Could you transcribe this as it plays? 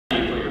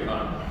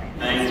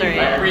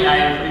history. I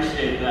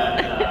appreciate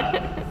that.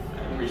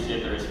 I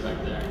appreciate the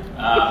respect there.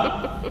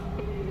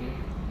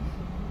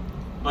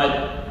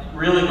 But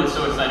really what's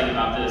so exciting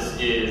about this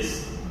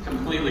is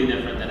completely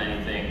different than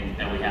anything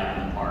that we have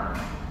in the park.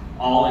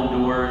 All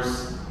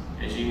indoors,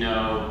 as you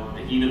know,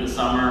 the heat of the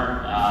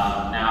summer,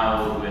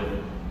 now with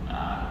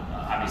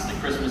obviously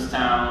Christmas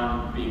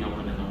Town being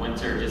open in the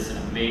winter, just an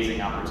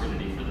amazing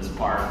opportunity for this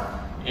park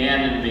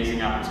and an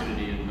amazing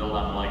opportunity to build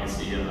on the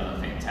legacy of a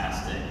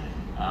fantastic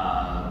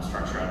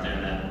structure out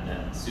there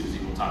that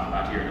Susie will talk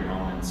about here in a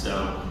moment.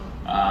 So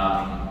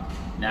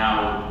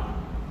now,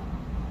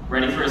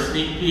 ready for a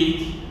sneak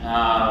peek.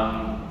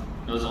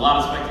 There was a lot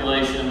of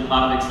speculation, a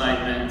lot of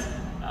excitement.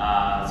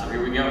 So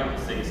here we go.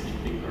 Let's take a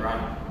sneak peek of the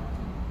ride.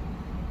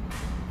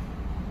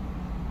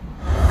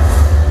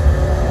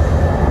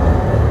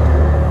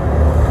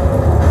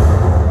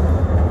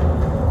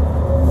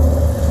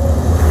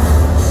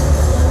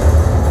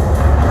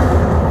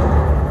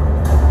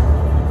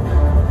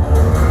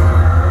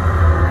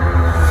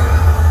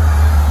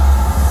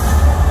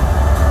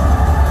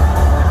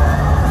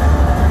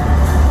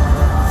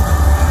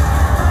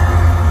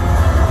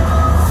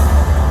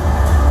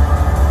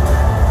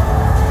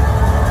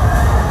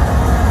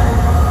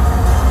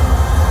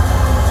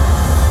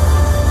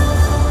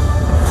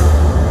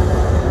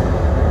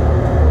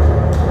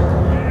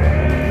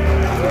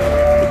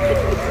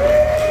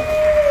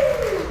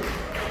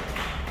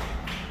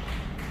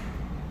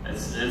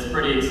 It's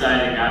pretty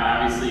exciting.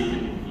 Obviously,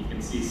 you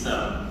can see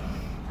some,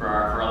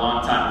 for a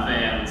long-time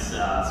fans,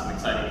 some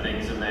exciting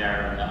things in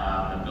there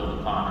that build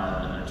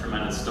upon a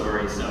tremendous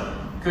story. So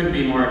couldn't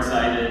be more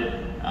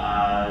excited.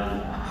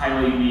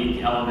 Highly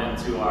unique element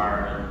to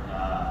our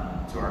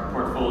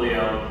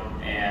portfolio.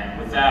 And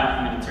with that,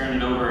 I'm going to turn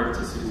it over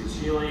to Susie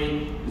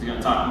Sheely, who's going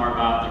to talk more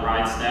about the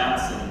ride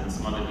stats and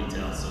some other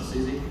details. So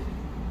Susie.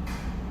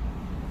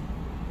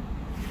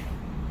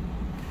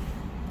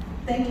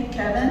 Thank you,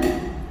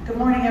 Kevin. Good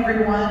morning,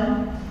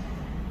 everyone.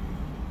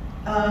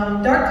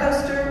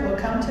 Darkoaster will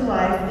come to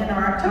life in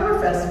our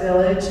Oktoberfest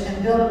village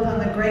and build upon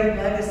the great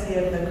legacy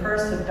of the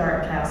Curse of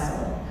Dark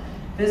Castle.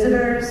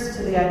 Visitors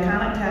to the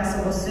iconic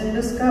castle will soon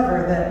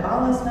discover that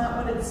all is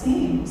not what it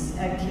seems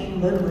at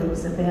King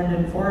Ludwig's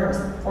abandoned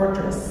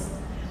fortress.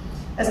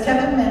 As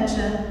Kevin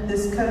mentioned,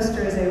 this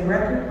coaster is a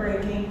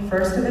record-breaking,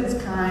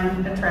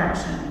 first-of-its-kind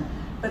attraction,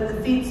 but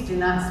the feats do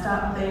not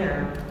stop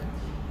there.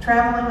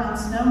 Traveling on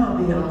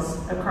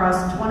snowmobiles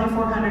across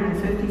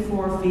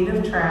 2,454 feet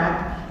of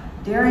track,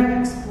 daring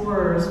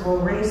explorers will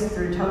race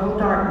through total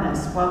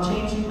darkness while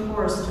changing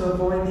course to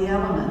avoid the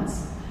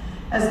elements.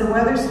 As the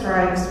weather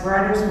strikes,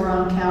 riders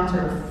will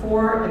encounter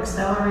 4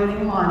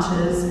 accelerating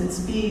launches and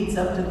speeds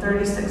up to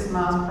 36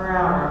 miles per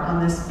hour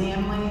on this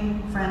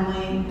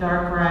family-friendly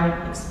dark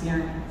ride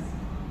experience.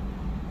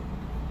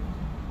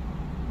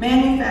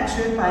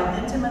 Manufactured by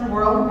Intamin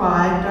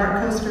Worldwide,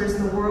 Darkoaster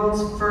is the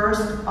world's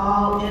first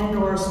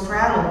all-indoor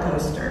straddle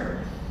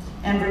coaster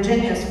and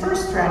Virginia's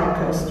first straddle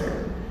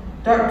coaster.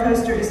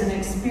 Darkoaster is an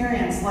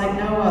experience like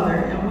no other,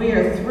 and we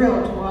are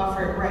thrilled to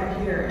offer it right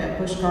here at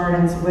Busch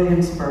Gardens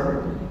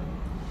Williamsburg.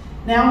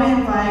 Now we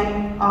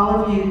invite all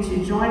of you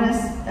to join us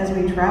as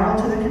we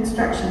travel to the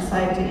construction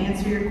site to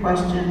answer your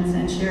questions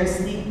and share a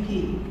sneak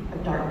peek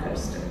of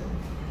Darkoaster.